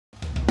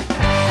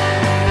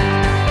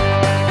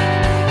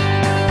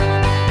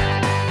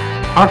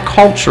Our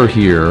culture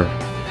here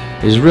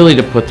is really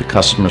to put the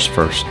customers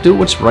first. Do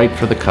what's right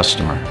for the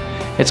customer.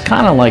 It's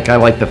kind of like, I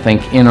like to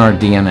think, in our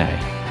DNA.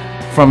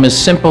 From as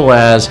simple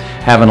as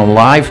having a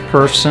live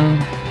person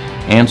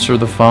answer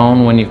the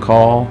phone when you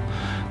call,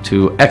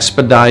 to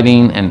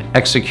expediting and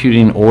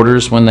executing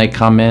orders when they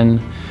come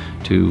in,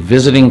 to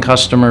visiting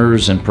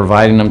customers and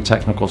providing them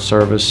technical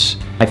service.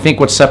 I think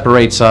what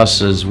separates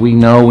us is we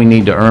know we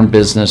need to earn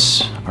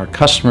business, our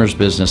customers'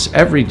 business,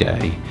 every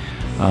day.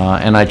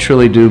 And I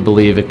truly do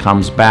believe it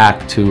comes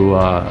back to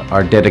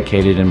our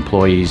dedicated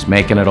employees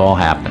making it all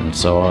happen.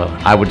 So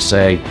I would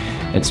say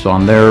it's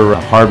on their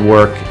hard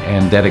work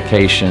and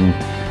dedication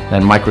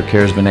that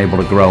MicroCare has been able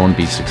to grow and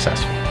be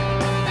successful.